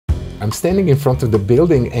I'm standing in front of the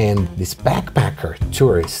building and this backpacker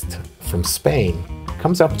tourist from Spain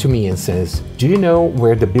comes up to me and says, "Do you know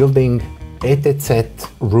where the building ETH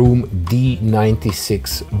room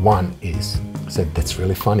D961 is?" I said, "That's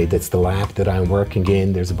really funny. That's the lab that I'm working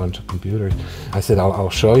in. There's a bunch of computers." I said, I'll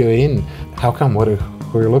show you in. "How come?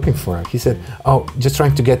 Who are you looking for?" He said, "Oh, just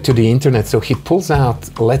trying to get to the internet." So he pulls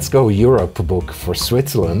out Let's Go Europe book for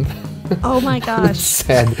Switzerland. Oh my gosh.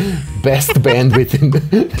 Said best bandwidth in the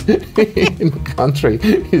country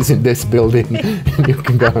is in this building. And you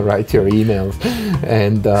can go and write your emails.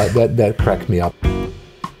 And that cracked me up.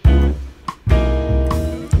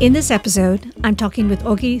 In this episode, I'm talking with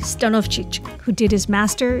Ogi Stanovcic, who did his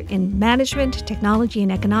master in management, technology,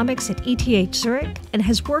 and economics at ETH Zurich and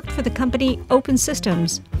has worked for the company Open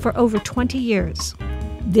Systems for over 20 years.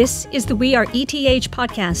 This is the We Are ETH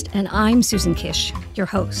podcast, and I'm Susan Kish, your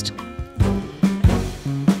host.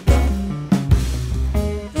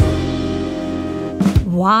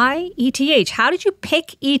 Why ETH? How did you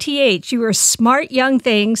pick ETH? You were a smart young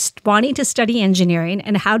thing wanting to study engineering,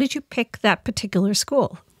 and how did you pick that particular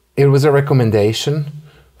school? It was a recommendation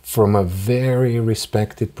from a very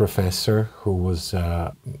respected professor who was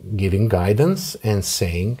giving guidance and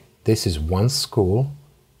saying, this is one school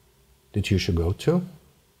that you should go to.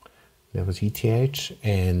 That was ETH,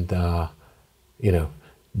 and the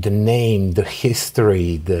name, the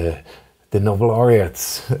history, the Nobel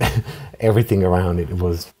laureates, everything around it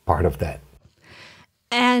was part of that.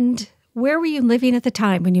 And where were you living at the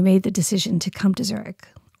time when you made the decision to come to Zurich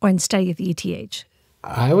and study at the ETH?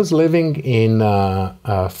 I was living in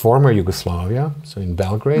former Yugoslavia, so in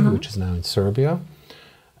Belgrade, which is now in Serbia.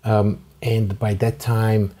 And by that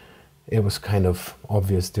time, it was kind of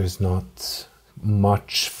obvious there's not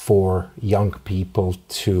much for young people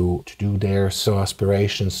to do there, so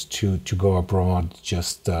aspirations to go abroad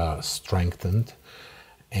just strengthened,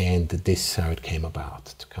 and this is how it came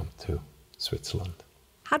about to come to Switzerland.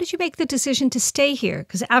 How did you make the decision to stay here?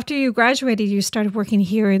 Because after you graduated, you started working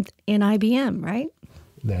here in IBM, right?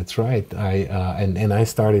 That's right. I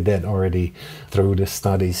started that already through the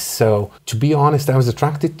studies. So to be honest, I was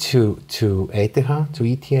attracted to ETH,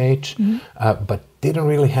 but didn't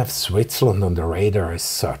really have Switzerland on the radar as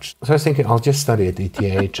such. So I was thinking, I'll just study at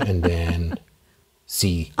ETH and then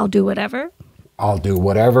see. I'll do whatever,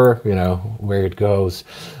 where it goes.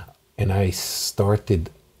 And I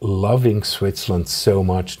started loving Switzerland so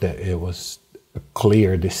much that it was a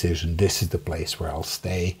clear decision. This is the place where I'll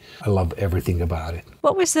stay. I love everything about it.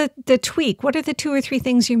 What was the tweak? What are the 2 or 3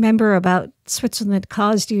 things you remember about Switzerland that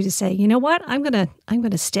caused you to say, you know what, I'm gonna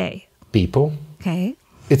stay? People. Okay.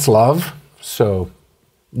 It's love. So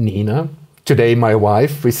Nina, today my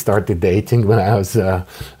wife, we started dating when I was at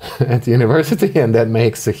university, and that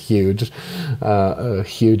makes a huge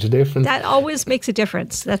difference. That always makes a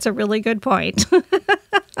difference. That's a really good point.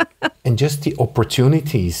 And just the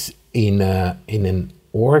opportunities in an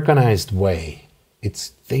organized way.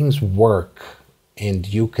 It's things work, and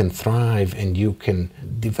you can thrive, and you can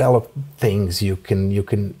develop things. You can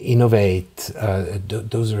innovate.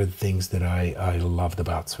 Those are the things that I loved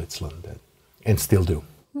about Switzerland, and still do.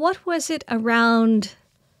 What was it around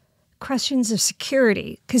questions of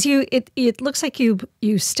security? Because it looks like you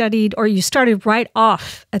studied, or you started right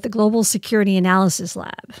off at the Global Security Analysis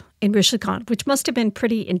Lab in Richelieu, which must have been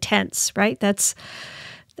pretty intense, right? That's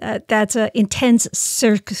an intense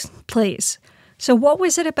place. So what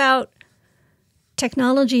was it about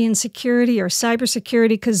technology and security or cybersecurity?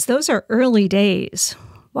 Because those are early days.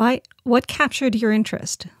 What captured your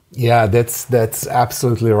interest? Yeah, that's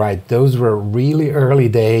absolutely right. Those were really early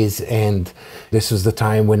days, and this was the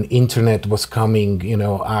time when internet was coming,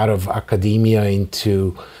 out of academia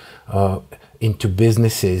into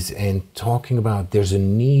businesses, and talking about there's a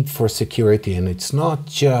need for security, and it's not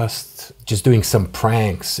just doing some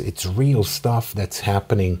pranks. It's real stuff that's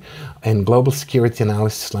happening. And Global Security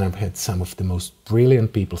Analysis Lab had some of the most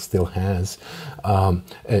brilliant people, still has.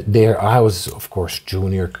 There, I was, of course,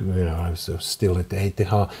 junior, I was still at ETH.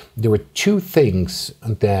 There were 2 things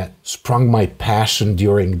that sprung my passion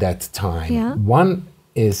during that time. Yeah. One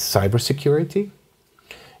is cybersecurity,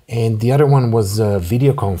 and the other one was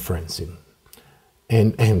video conferencing.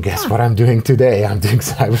 And guess what I'm doing today? I'm doing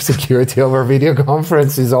cybersecurity over video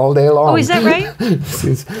conferences all day long. Oh, is that right?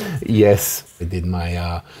 Yes. I did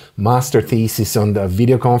my master thesis on the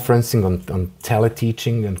video conferencing, on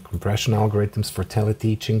teleteaching and compression algorithms for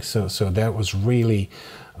teleteaching. So that was really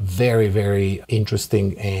very, very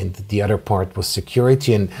interesting. And the other part was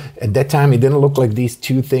security. And at that time, it didn't look like these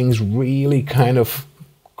 2 things really kind of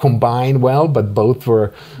combine well, but both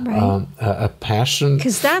were a passion.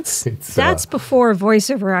 Because that's before voice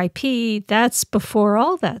over IP. That's before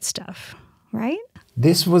all that stuff, right?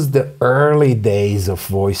 This was the early days of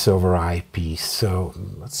voice over IP. So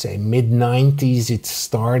let's say mid-90s it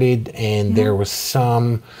started, and there was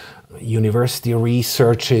some university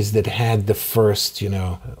researches that had the first,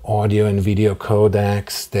 audio and video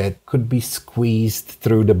codecs that could be squeezed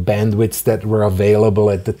through the bandwidths that were available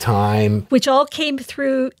at the time. Which all came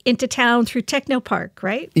through into town through Technopark,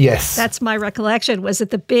 right? Yes. That's my recollection, was that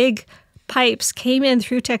the big pipes came in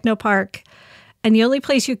through Technopark, and the only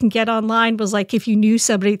place you can get online was like if you knew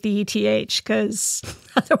somebody at the ETH, because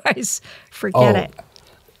otherwise, forget it.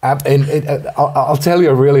 And I'll tell you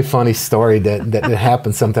a really funny story that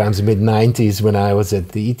happened sometimes in mid-90s when I was at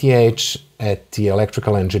the ETH at the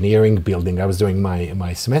electrical engineering building. I was doing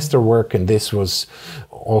my semester work, and this was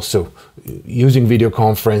also using video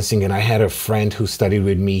conferencing. And I had a friend who studied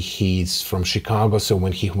with me. He's from Chicago, so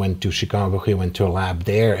when he went to Chicago, he went to a lab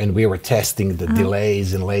there, and we were testing the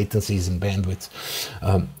delays and latencies and bandwidths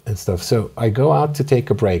and stuff. So I go out to take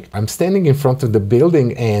a break. I'm standing in front of the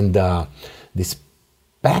building, and this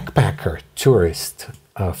backpacker tourist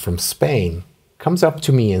from Spain comes up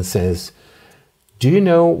to me and says, "Do you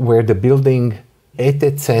know where the building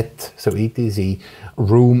ETH, so ETZ,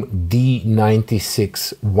 room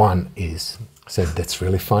D96-1 is?" I said, "That's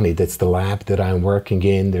really funny. That's the lab that I'm working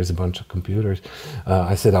in. There's a bunch of computers."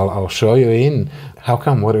 I said, I'll show you in. How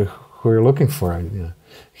come? Who are you looking for?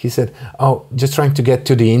 He said, "Oh, just trying to get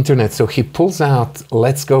to the internet." So he pulls out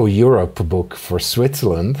Let's Go Europe book for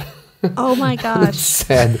Switzerland. Oh my gosh.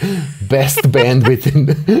 Said best bandwidth in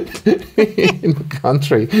the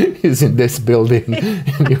country is in this building,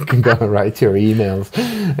 and you can go and write your emails.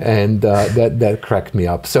 And that cracked me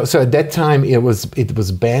up. So at that time it was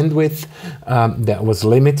bandwidth that was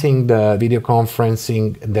limiting the video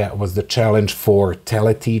conferencing. That was the challenge for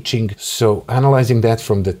teleteaching. So analyzing that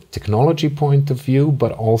from the technology point of view,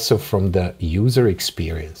 but also from the user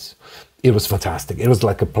experience. It was fantastic. It was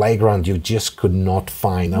like a playground you just could not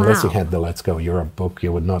find unless you had the Let's Go Europe book.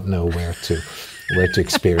 You would not know where to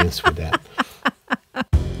experience with that.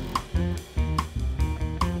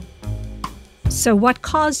 So what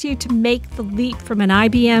caused you to make the leap from an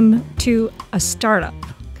IBM to a startup?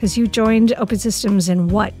 Because you joined Open Systems in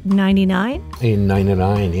what, 99? In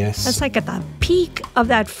 99, yes. That's like at the peak of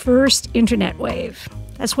that first internet wave.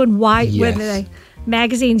 That's when the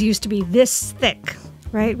magazines used to be this thick.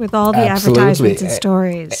 Right, with all the advertisements and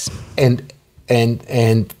stories, and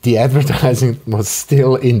the advertising was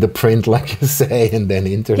still in the print, like you say, and then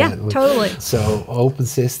internet. Yeah, totally. So Open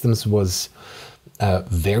Systems was a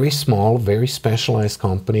very small, very specialized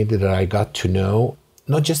company that I got to know,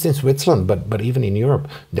 not just in Switzerland, but even in Europe.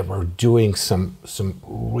 They were doing some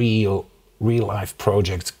real life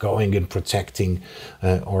projects, going and protecting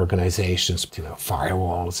organizations,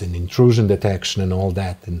 firewalls and intrusion detection and all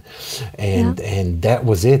that, and that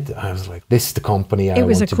was it. I was like, this is the company I want to go in. It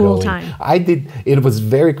was a cool time. It was a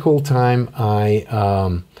very cool time. I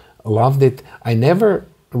loved it. I never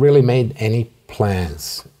really made any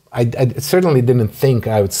plans. I certainly didn't think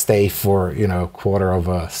I would stay for, a quarter of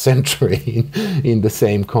a century in the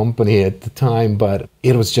same company at the time, but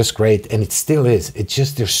it was just great, and it still is. It's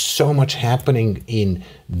just there's so much happening in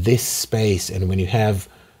this space, and when you have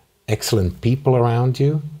excellent people around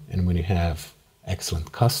you, and when you have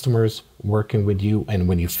excellent customers working with you, and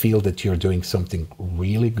when you feel that you're doing something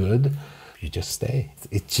really good, you just stay.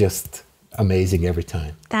 It's just amazing every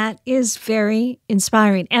time. That is very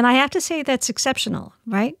inspiring. And I have to say that's exceptional,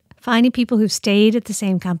 right? Finding people who've stayed at the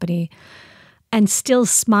same company and still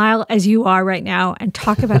smile as you are right now and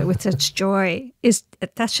talk about it with such joy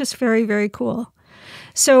that's just very, very cool.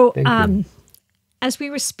 So as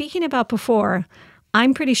we were speaking about before,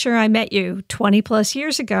 I'm pretty sure I met you 20 plus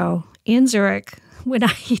years ago in Zurich when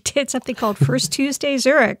I did something called First Tuesday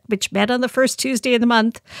Zurich, which met on the first Tuesday of the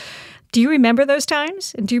month. Do you remember those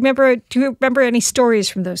times? And do you remember any stories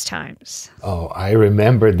from those times? Oh, I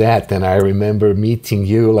remember that, and I remember meeting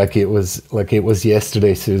you like it was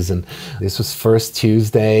yesterday, Susan. This was First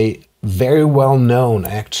Tuesday, very well known.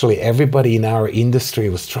 Actually, everybody in our industry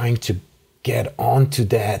was trying to get onto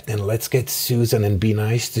that, and let's get Susan and be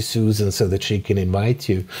nice to Susan so that she can invite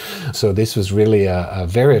you. So this was really a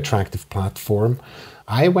very attractive platform.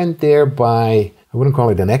 I went there by, I wouldn't call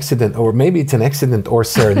it an accident, or maybe it's an accident or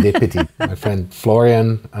serendipity. My friend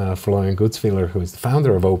Florian Gutzwiller, who is the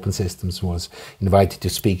founder of Open Systems, was invited to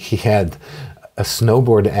speak. He had a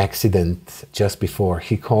snowboard accident just before.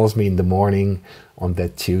 He calls me in the morning on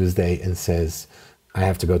that Tuesday and says, "I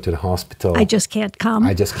have to go to the hospital. I just can't come."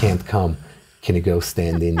 can you go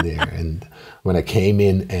stand in there? And when I came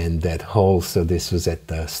in and that whole, so this was at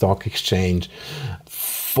the stock exchange,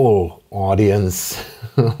 full audience.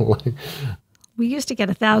 We used to get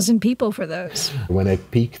 1,000 people for those. When I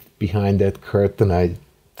peeked behind that curtain, I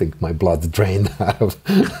think my blood drained out of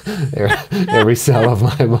every cell of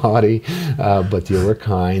my body. But you were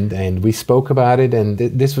kind, and we spoke about it, and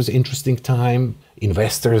this was interesting time.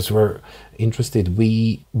 Investors were interested.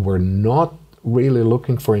 We were not really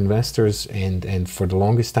looking for investors, and for the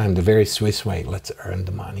longest time, the very Swiss way, let's earn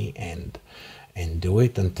the money and do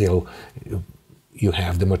it until you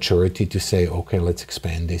have the maturity to say, okay, let's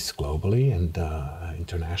expand this globally and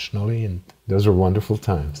internationally, and those were wonderful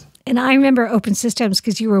times. And I remember Open Systems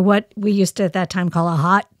because you were what we used to at that time call a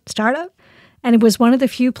hot startup. And it was one of the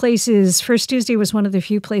few places, First Tuesday was one of the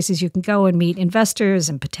few places you can go and meet investors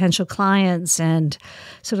and potential clients and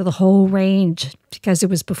sort of the whole range, because it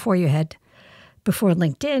was before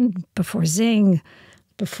LinkedIn, before Zing,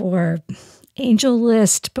 before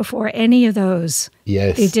AngelList, before any of those.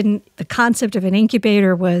 Yes. The concept of an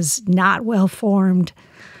incubator was not well formed.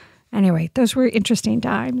 Anyway, those were interesting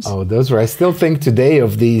times. Oh, those were, I still think today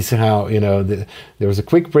of these, how, there was a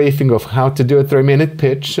quick briefing of how to do a 3-minute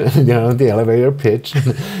pitch, the elevator pitch,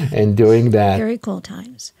 and doing that. Very cool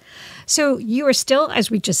times. So you are still, as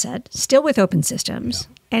we just said, still with Open Systems.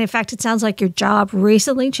 Yeah. And in fact, it sounds like your job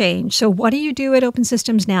recently changed. So what do you do at Open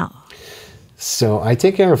Systems now? So I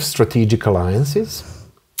take care of strategic alliances.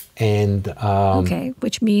 And okay,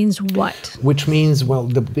 which means what? Which means, well,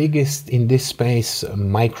 the biggest in this space,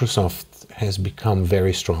 Microsoft has become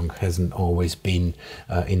very strong, hasn't always been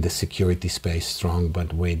in the security space strong,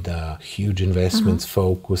 but with huge investments,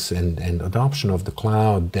 focus, and adoption of the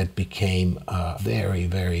cloud, that became a very,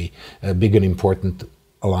 very big and important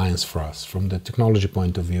alliance for us from the technology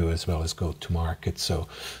point of view as well as go-to-market. So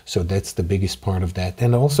that's the biggest part of that.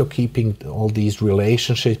 And also keeping all these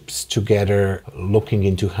relationships together, looking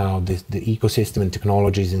into how the ecosystem and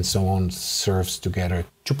technologies and so on serves together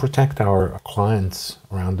to protect our clients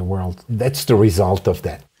around the world. That's the result of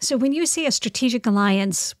that. So when you say a strategic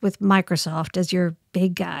alliance with Microsoft as your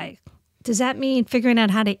big guy, does that mean figuring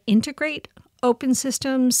out how to integrate Open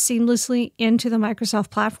Systems seamlessly into the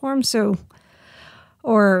Microsoft platform?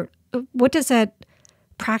 Or what does that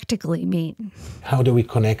practically mean? How do we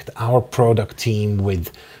connect our product team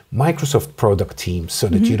with Microsoft product team so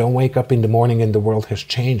that you don't wake up in the morning and the world has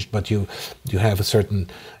changed, but you have a certain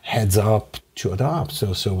heads up to adopt.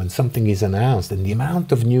 So when something is announced, and the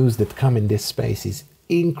amount of news that come in this space is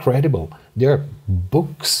incredible. There are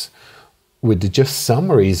books with just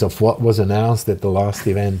summaries of what was announced at the last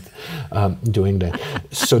event, doing that.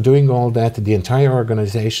 So doing all that, the entire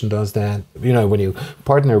organization does that. When you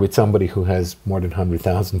partner with somebody who has more than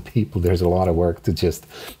 100,000 people, there's a lot of work to just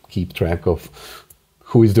keep track of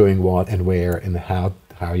who is doing what and where and how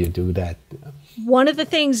you do that. One of the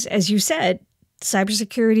things, as you said,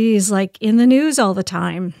 cybersecurity is like in the news all the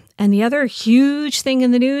time. And the other huge thing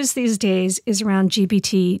in the news these days is around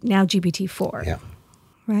GPT, now GPT-4. Yeah.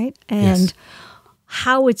 Right? And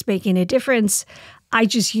how it's making a difference. I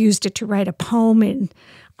just used it to write a poem in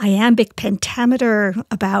iambic pentameter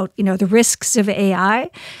about, the risks of AI.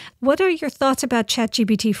 What are your thoughts about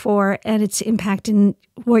ChatGPT-4 and its impact in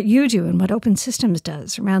what you do and what Open Systems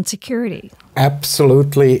does around security?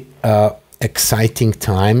 Absolutely exciting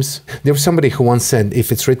times. There was somebody who once said,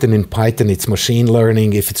 if it's written in Python, it's machine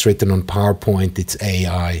learning. If it's written on PowerPoint, it's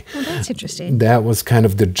AI. Well, that's interesting. That was kind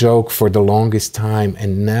of the joke for the longest time.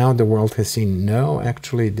 And now the world has seen, no,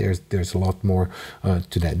 actually, there's a lot more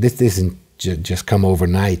to that. This isn't just come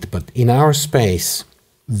overnight, but in our space,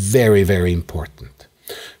 very, very important.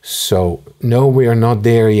 So, no, we are not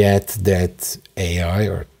there yet that AI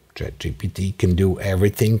or ChatGPT can do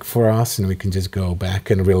everything for us and we can just go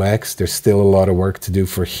back and relax. There's still a lot of work to do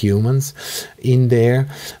for humans in there,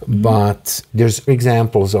 but there's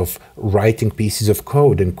examples of writing pieces of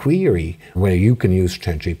code and query where you can use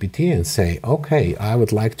ChatGPT and say, okay, I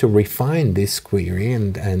would like to refine this query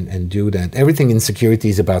and do that. Everything in security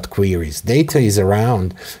is about queries. Data is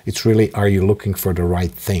around. It's really, are you looking for the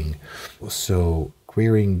right thing? So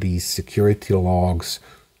querying these security logs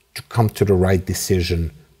to come to the right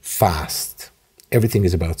decision fast. Everything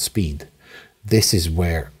is about speed. This is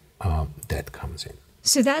where that comes in.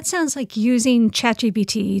 So that sounds like using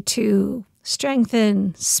ChatGPT to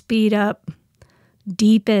strengthen, speed up,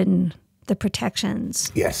 deepen the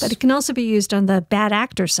protections. Yes. But it can also be used on the bad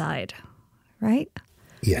actor side, right?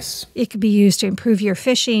 Yes. It could be used to improve your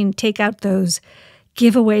phishing, take out those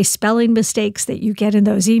giveaway spelling mistakes that you get in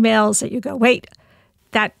those emails that you go, wait,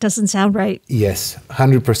 that doesn't sound right. Yes,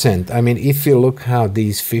 100%. I mean, if you look how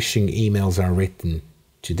these phishing emails are written,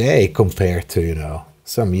 today compared to,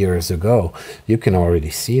 some years ago. You can already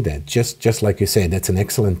see that. Just like you say, that's an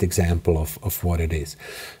excellent example of what it is.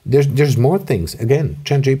 There's more things. Again,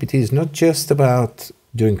 ChatGPT is not just about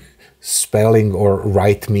doing spelling or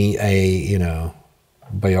write me a,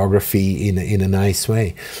 biography in a nice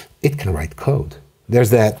way. It can write code. There's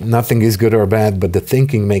that. Nothing is good or bad, but the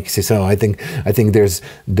thinking makes it so. I think there's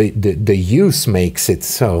the use makes it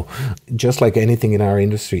so. Just like anything in our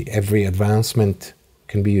industry, every advancement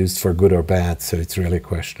can be used for good or bad. So it's really a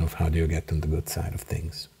question of how do you get on the good side of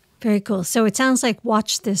things. Very cool. So it sounds like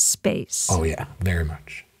watch this space. Oh yeah, very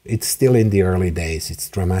much. It's still in the early days. It's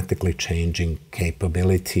dramatically changing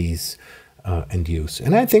capabilities and use.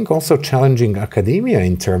 And I think also challenging academia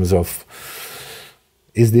in terms of,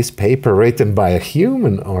 is this paper written by a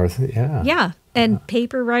human or, yeah. Yeah, and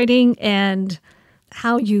paper writing and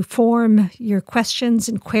how you form your questions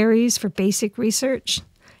and queries for basic research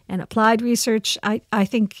and applied research, I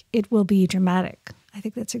think it will be dramatic. I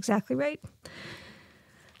think that's exactly right.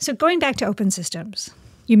 So going back to open systems,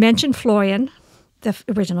 you mentioned Florian, the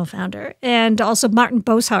original founder, and also Martin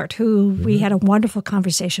Boshart, who we had a wonderful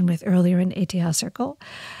conversation with earlier in ETH Circle.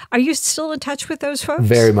 Are you still in touch with those folks?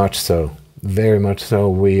 Very much so. Very much so.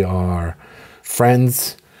 We are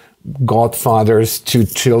friends, godfathers to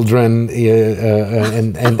children,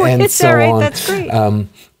 and so right? on. That's great.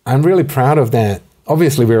 I'm really proud of that.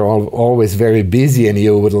 Obviously, we're always very busy, and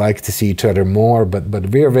you would like to see each other more, but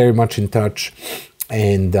we are very much in touch.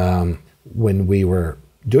 And when we were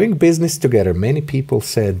doing business together, many people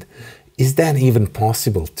said, is that even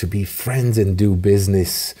possible to be friends and do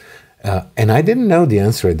business? And I didn't know the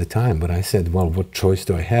answer at the time, but I said, well, what choice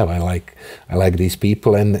do I have? I like these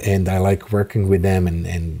people and I like working with them,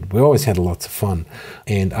 and we always had lots of fun.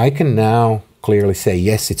 And I can now clearly say,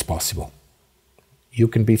 yes, it's possible. You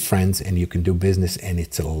can be friends and you can do business, and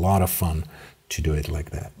it's a lot of fun to do it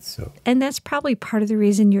like that. So, and that's probably part of the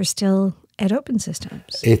reason you're still at Open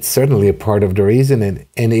Systems. It's certainly a part of the reason,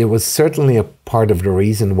 and it was certainly a part of the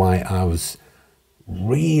reason why I was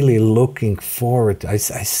really looking forward. I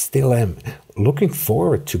still am looking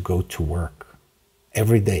forward to go to work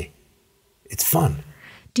every day. It's fun.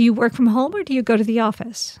 Do you work from home or do you go to the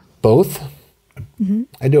office? Both. Mm-hmm.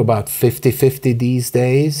 I do about 50-50 these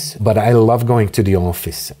days, but I love going to the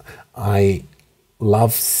office. I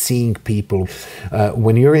love seeing people.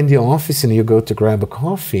 When you're in the office and you go to grab a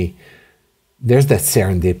coffee, there's that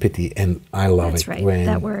serendipity, and I love That's it. Right. When,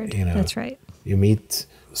 that word. That's right. You meet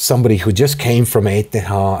somebody who just came from ETH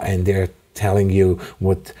and they're telling you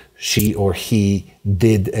what she or he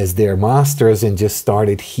did as their masters and just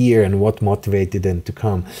started here and what motivated them to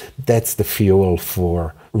come. That's the fuel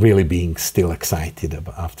for really being still excited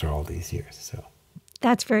after all these years. So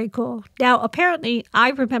that's very cool. Now, apparently,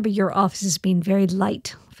 I remember your office as being very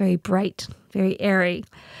light, very bright, very airy.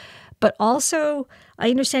 But also, I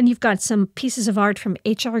understand you've got some pieces of art from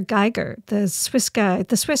H.R. Geiger, the Swiss guy,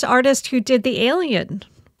 the Swiss artist who did the alien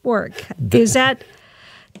work. Did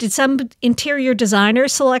some interior designer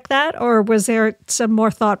select that, or was there some more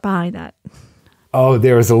thought behind that? Oh,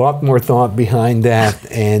 there was a lot more thought behind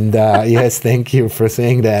that. And yes, thank you for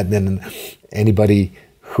saying that. And anybody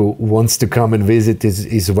who wants to come and visit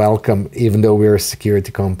is welcome. Even though we're a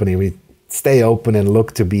security company, we stay open and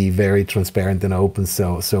look to be very transparent and open.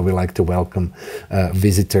 So we like to welcome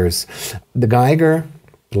visitors. The Geiger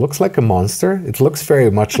looks like a monster. It looks very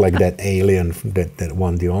much like that alien that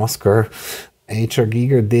won the Oscar. H.R.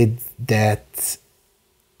 Geiger did that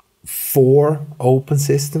for open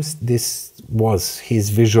systems. This was his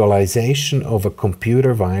visualization of a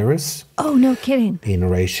computer virus. Oh, no kidding. In a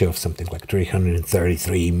ratio of something like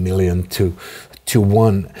 333 million to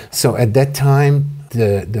 1. So at that time,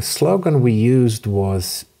 the slogan we used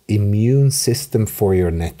was immune system for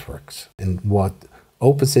your networks. And what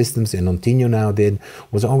Open Systems and Ontinho now did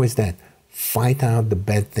was always that: fight out the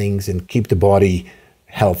bad things and keep the body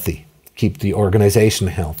healthy, keep the organization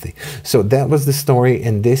healthy. So that was the story,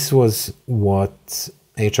 and this was what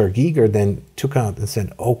H.R. Geiger then took out and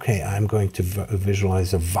said, okay, I'm going to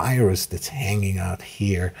visualize a virus that's hanging out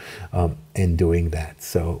here and doing that.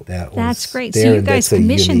 So that's great. So you guys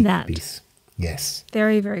commissioned that. Piece. Yes.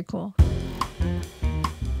 Very, very cool.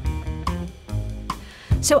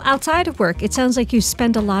 So outside of work, it sounds like you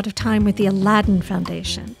spend a lot of time with the Aladdin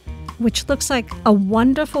Foundation, which looks like a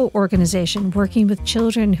wonderful organization working with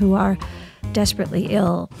children who are desperately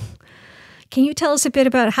ill. Can you tell us a bit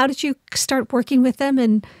about how did you start working with them,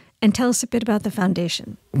 and tell us a bit about the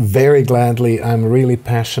foundation? Very gladly. I'm really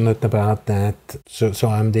passionate about that. So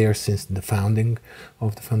I'm there since the founding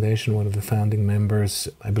of the foundation, one of the founding members,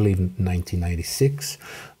 I believe in 1996.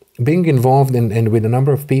 being involved and with a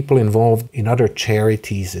number of people involved in other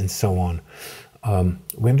charities and so on,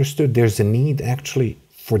 we understood there's a need actually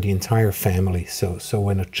for the entire family. So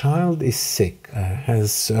when a child is sick,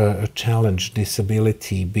 has a challenge,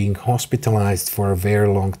 disability, being hospitalized for a very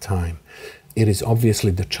long time, it is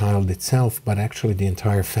obviously the child itself, but actually the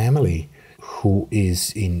entire family who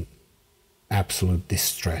is in absolute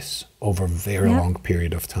distress over a very long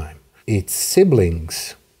period of time. It's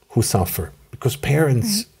siblings who suffer because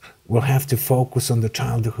parents will have to focus on the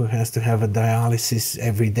child who has to have a dialysis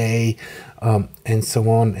every day, and so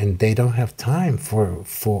on, and they don't have time for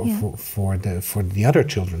the other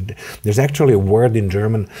children. There's actually a word in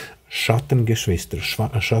German, Schattengeschwister,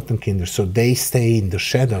 Schattenkinder. So they stay in the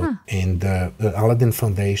shadow, and the Aladdin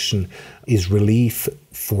Foundation is relief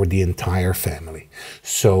for the entire family.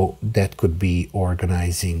 So that could be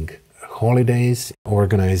organizing holidays,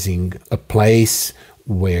 organizing a place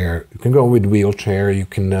where you can go with wheelchair, you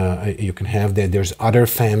can have that. There's other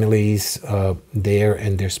families there,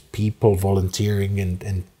 and there's people volunteering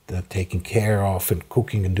and taking care of and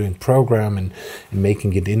cooking and doing program and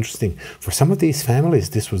making it interesting. For some of these families,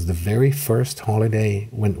 this was the very first holiday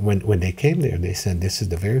when they came there. They said, this is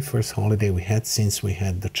the very first holiday we had since we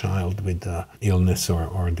had the child with illness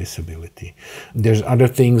or disability. There's other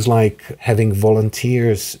things like having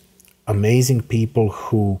volunteers, amazing people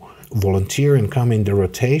who volunteer and come in the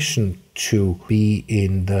rotation to be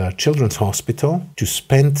in the children's hospital, to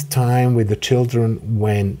spend time with the children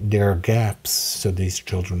when there are gaps, so these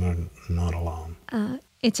children are not alone.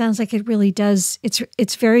 It sounds like it really does.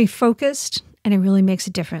 It's very focused, and it really makes a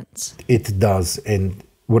difference. It does, and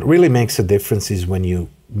what really makes a difference is when you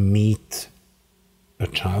meet a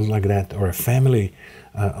child like that or a family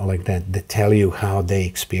like that, they tell you how they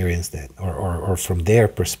experience that or from their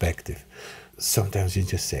perspective. Sometimes you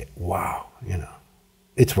just say, wow,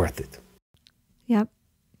 it's worth it. Yep.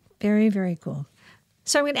 Very, very cool.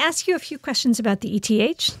 So I'm going to ask you a few questions about the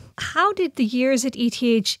ETH. How did the years at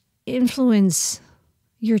ETH influence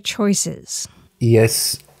your choices?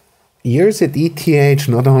 Yes. Years at ETH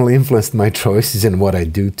not only influenced my choices and what I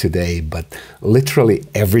do today, but literally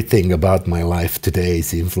everything about my life today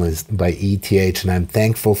is influenced by ETH, and I'm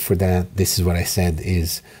thankful for that. This is what I said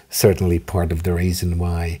is certainly part of the reason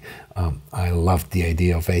why I loved the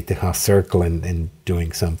idea of ETH Circle and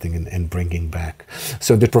doing something and bringing back.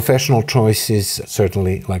 So the professional choices,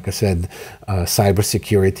 certainly, like I said,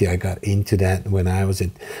 cybersecurity, I got into that when I was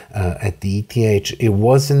at the ETH. It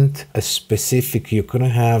wasn't a specific, you couldn't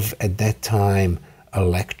have at that time a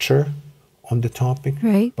lecture on the topic,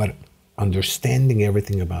 right? But understanding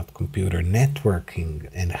everything about computer networking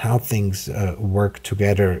and how things work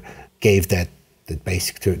together gave that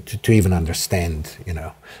basic to even understand,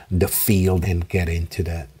 the field and get into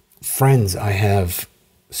that. Friends, I have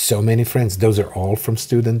so many friends. Those are all from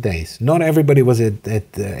student days. Not everybody was at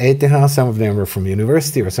ETH. Some of them were from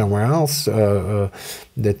university or somewhere else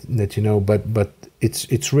but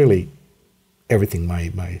it's really everything.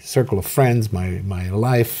 My circle of friends, my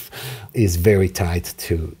life is very tied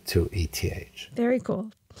to ETH. Very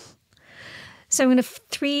cool. So I'm going to have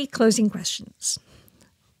 3 closing questions.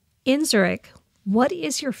 In Zurich, what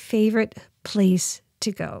is your favorite place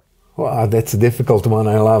to go? Well, that's a difficult one.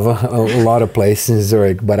 I love a lot of places in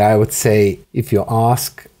Zurich, but I would say if you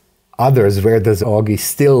ask others, where does Ogi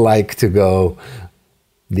still like to go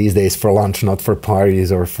these days for lunch, not for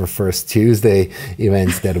parties or for First Tuesday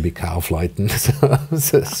events, that'll be Kaufleuten.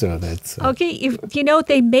 so that's... Okay,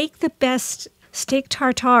 they make the best steak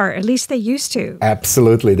tartare, at least they used to.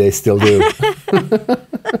 Absolutely, they still do.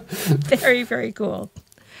 Very, very cool.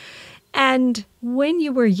 And when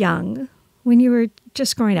you were young, when you were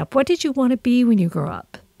just growing up, what did you want to be when you grew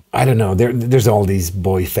up? I don't know. There's all these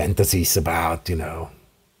boy fantasies about,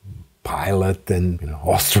 pilot and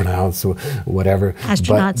astronauts or whatever.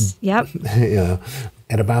 Astronauts, yep.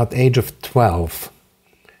 At about age of 12,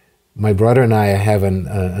 my brother and I have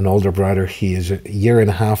an older brother. He is a year and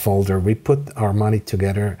a half older. We put our money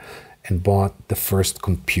together and bought the first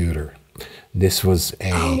computer. This was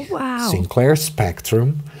a Sinclair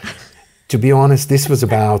Spectrum. To be honest, this was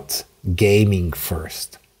about gaming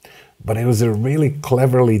first, but it was a really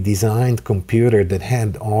cleverly designed computer that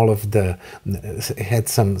had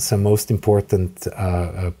some most important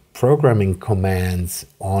programming commands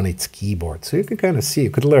on its keyboard. So you could kind of see, you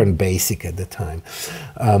could learn BASIC at the time.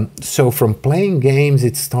 So from playing games,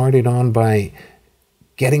 it started on by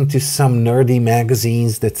getting to some nerdy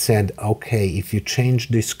magazines that said, okay, if you change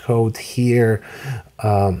this code here,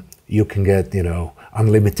 you can get,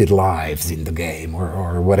 unlimited lives in the game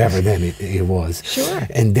or whatever then it was. Sure.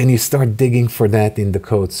 And then you start digging for that in the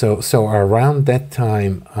code. So around that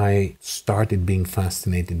time, I started being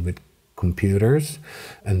fascinated with computers,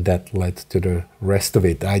 and that led to the rest of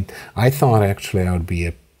it. I thought actually I would be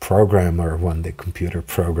a programmer one day, computer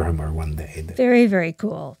programmer one day. Very, very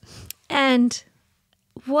cool. And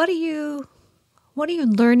what are you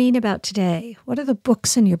learning about today? What are the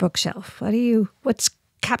books in your bookshelf? What's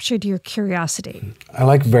captured your curiosity? I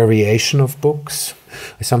like variation of books.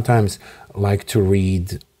 I sometimes like to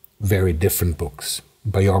read very different books,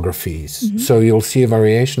 biographies. Mm-hmm. So you'll see a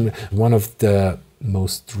variation. One of the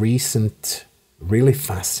most recent, really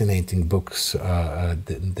fascinating books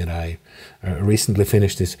that I recently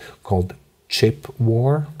finished is called Chip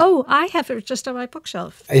War. Oh, I have it just on my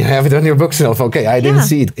bookshelf. You have it on your bookshelf. Okay, I didn't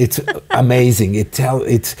see it. It's amazing.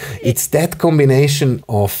 It's that combination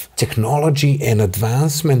of technology and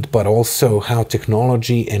advancement, but also how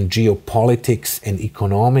technology and geopolitics and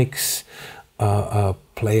economics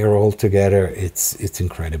play a role together. It's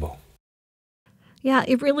incredible. Yeah,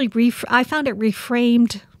 it really I found it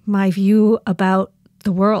reframed my view about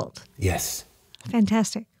the world. Yes.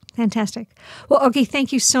 Fantastic. Fantastic. Well, Ogi,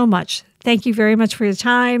 thank you so much. Thank you very much for your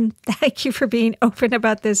time. Thank you for being open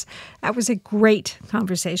about this. That was a great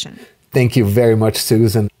conversation. Thank you very much,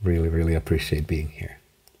 Susan. Really, really appreciate being here.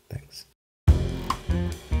 Thanks.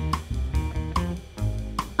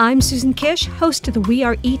 I'm Susan Kish, host of the We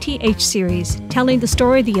Are ETH series, telling the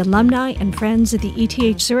story of the alumni and friends of the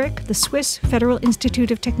ETH Zurich, the Swiss Federal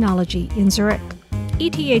Institute of Technology in Zurich.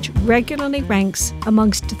 ETH regularly ranks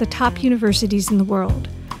amongst the top universities in the world,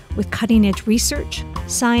 with cutting-edge research,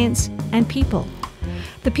 science, and people.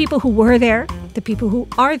 The people who were there, the people who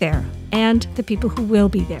are there, and the people who will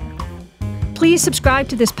be there. Please subscribe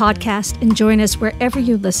to this podcast and join us wherever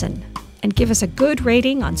you listen. And give us a good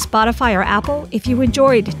rating on Spotify or Apple if you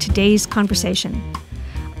enjoyed today's conversation.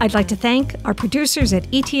 I'd like to thank our producers at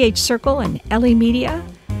ETH Circle and LA Media.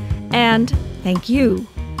 And thank you,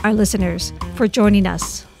 our listeners, for joining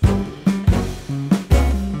us.